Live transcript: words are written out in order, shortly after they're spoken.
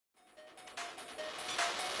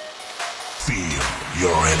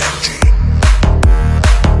your energy.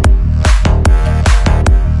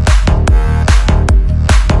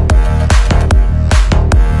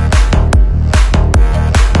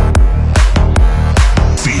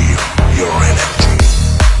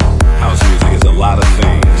 House music is a lot of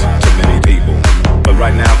things to many people, but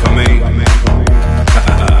right now for me,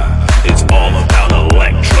 it's all about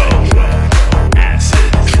electro,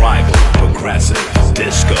 acid, tribal, progressive,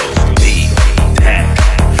 disco, beat, tech,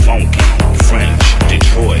 funky, French,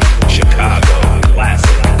 Detroit, Chicago,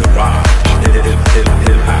 classic, garage,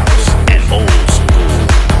 hip house, and old school.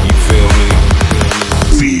 You feel me?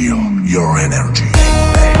 Feel your energy.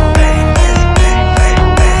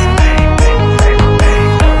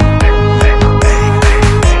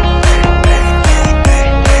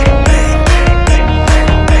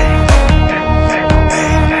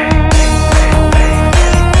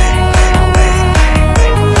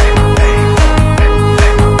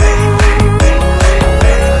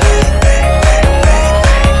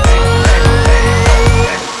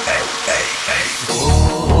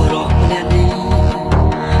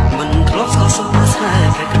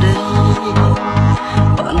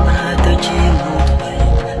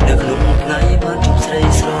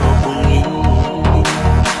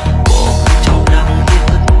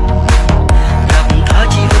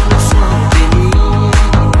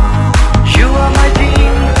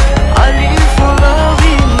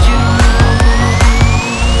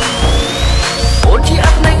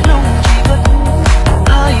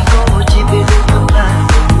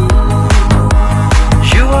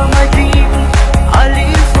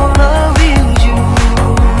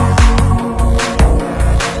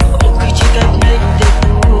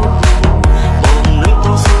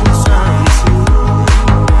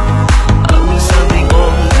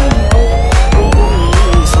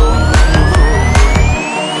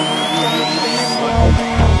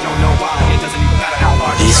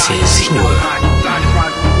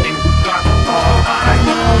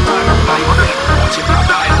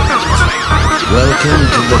 Welcome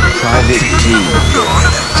to the private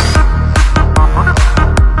team.